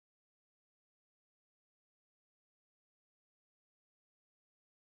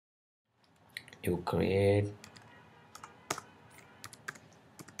you create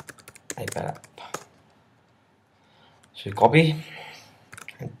iPad app. So you copy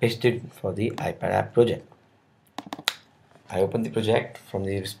and paste it for the iPad app project. I open the project from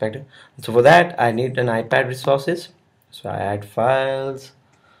the respective. So for that I need an iPad resources. So I add files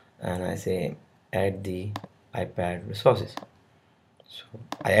and I say add the iPad resources. So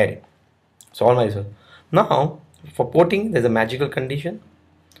I add it. So all my resources. Now for porting there's a magical condition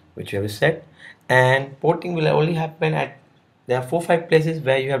which you have set, and porting will only happen at, there are 4-5 places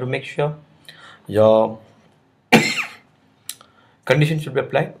where you have to make sure your condition should be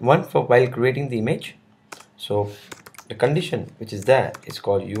applied. One, for while creating the image. So the condition which is there is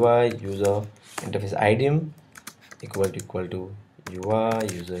called UI user interface idiom equal to UI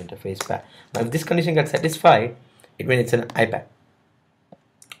user interface path. Now if this condition gets satisfied, it means it's an iPad,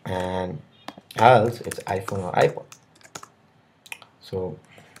 and else it's iPhone or iPod. So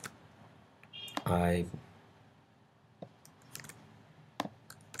I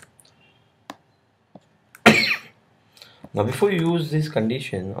now before you use this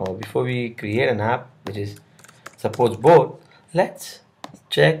condition, or before we create an app which is suppose both, let's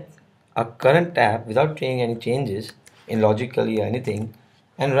check a current app without changing any changes in logically or anything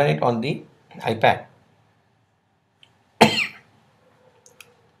and run it on the iPad.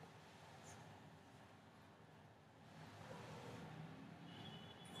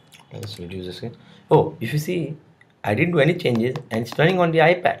 Let's reduce the screen. Oh, if you see, I didn't do any changes and it's running on the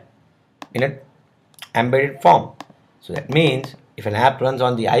iPad in an embedded form. So that means if an app runs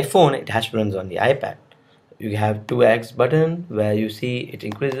on the iPhone, it has to run on the iPad. You have 2x button where you see it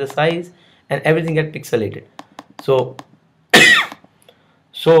increases the size and everything gets pixelated. So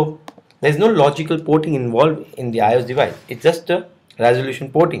so there's no logical porting involved in the iOS device. It's just a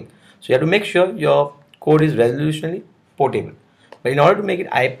resolution porting. So you have to make sure your code is resolutionally portable. But in order to make it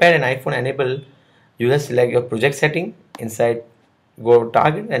iPad and iPhone enable, you just select your project setting inside, go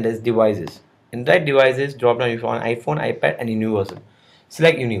target, and there's devices. In that devices, drop down if you want iPhone, iPad, and universal.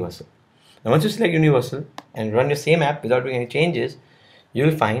 Select universal. Now once you select universal and run your same app without doing any changes, you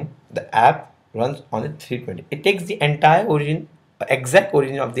will find the app runs on the 320. It takes the entire origin, exact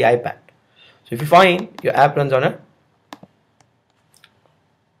origin of the iPad. So if you find your app runs on a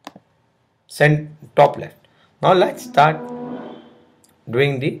top left. Now let's start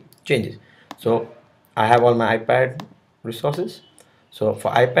doing the changes. So I have all my iPad resources. So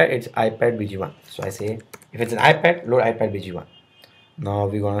for iPad it's iPad BG1. So I say if it's an iPad, load iPad BG1. Now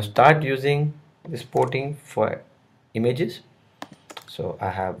we're gonna start using this porting for images. So I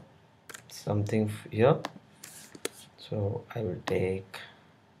have something here. So I will take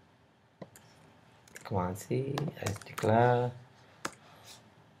command C as declare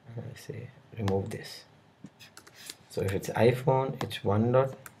and I say remove this. So if it's iPhone, it's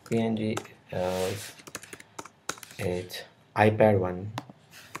 1.png, else it's iPad 1.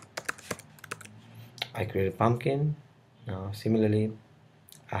 I create a pumpkin. Now similarly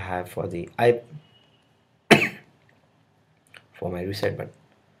I have for the for my reset button.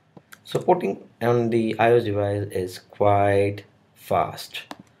 Supporting on the iOS device is quite fast.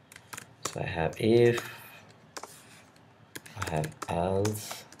 So I have if, I have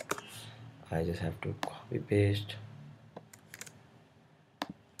else, I just have to copy paste.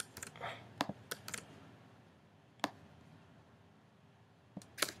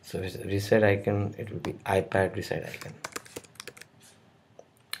 So it's reset icon, it will be iPad reset icon.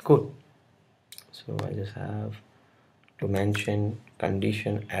 Cool. So I just have to mention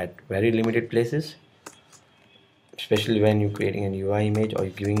condition at very limited places, especially when you're creating an UI image or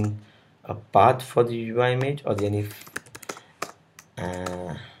you're giving a path for the UI image or any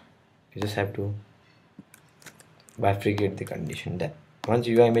you just have to bifurcate the condition. That once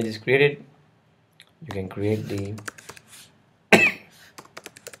UI image is created, you can create the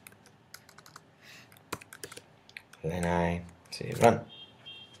when I say run,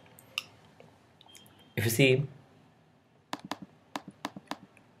 if you see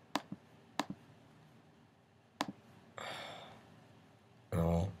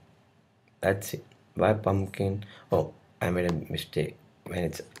oh, that's it. Why pumpkin? Oh, I made a mistake. When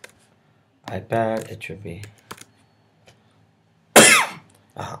it's iPad, it should be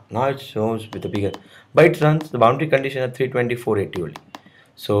now it shows with the bigger, but it runs the boundary condition at 320 480 only.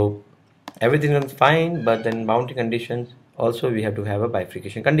 So everything runs fine, but then boundary conditions also we have to have a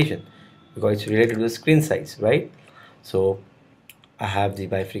bifurcation condition because it's related to the screen size, right? So I have the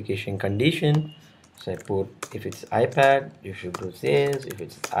bifurcation condition. So I put if it's iPad you should do this, if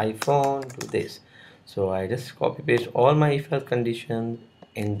it's iPhone do this. So I just copy paste all my if else conditions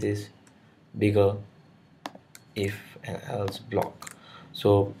in this bigger if and else block.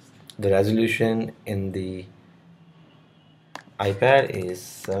 So The resolution in the iPad is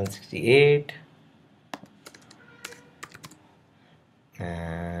 768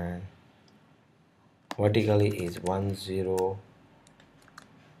 and vertically is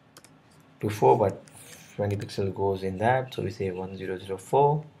 1024, but 20 pixel goes in that, so we say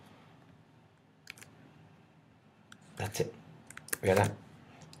 1004. That's it. We are done.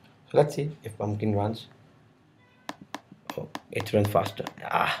 So let's see if Pumpkin runs. Oh, it runs faster.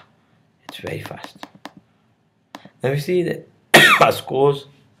 It's very fast. Now we see that our scores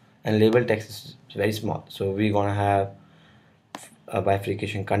and label text is very small, so we're gonna have a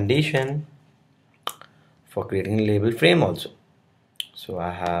bifurcation condition for creating a label frame also. So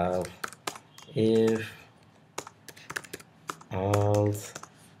I have if else,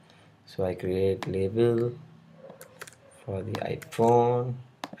 so I create label for the iPhone,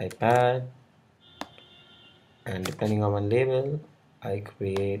 iPad, and depending on my label I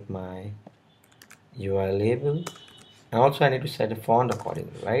create my UI label, and also I need to set a font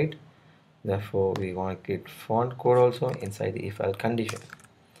accordingly, right? Therefore we want to create font code also inside the if else condition.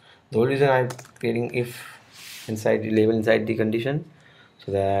 The whole reason I'm creating if inside the label inside the condition,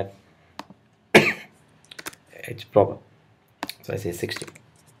 so that it's proper. So I say 60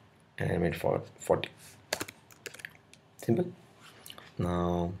 and I made for 40. Simple.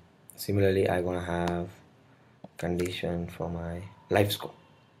 Now similarly I'm gonna have condition for my live score.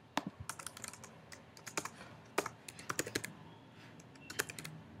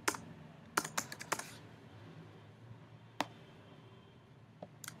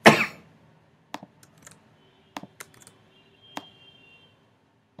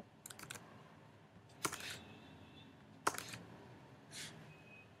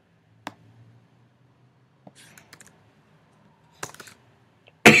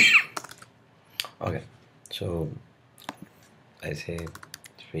 Okay, so I say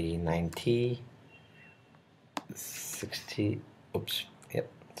 390, 60, oops, yep,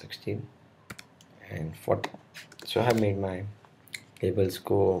 16 and 40. So I have made my labels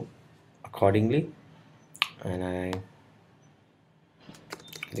go accordingly, and I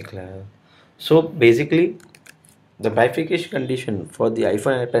declare. So basically the bifurcation condition for the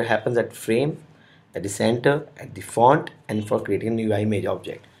iPhone and iPad happens at frame, at the center, at the font, and for creating a UI image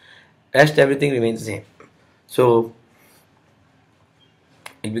object. Rest everything remains the same. So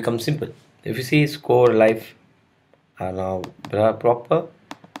it becomes simple. If you see score life are now proper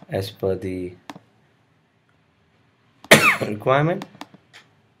as per the requirement,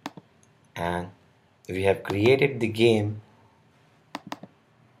 and we have created the game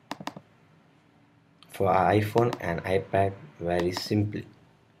for our iPhone and iPad very simply.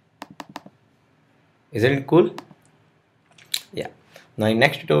 Isn't it cool? Yeah. Now in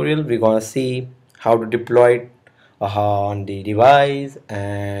next tutorial we're gonna see how to deploy it on the device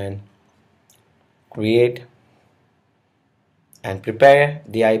and create and prepare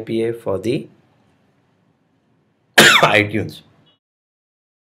the IPA for the iTunes.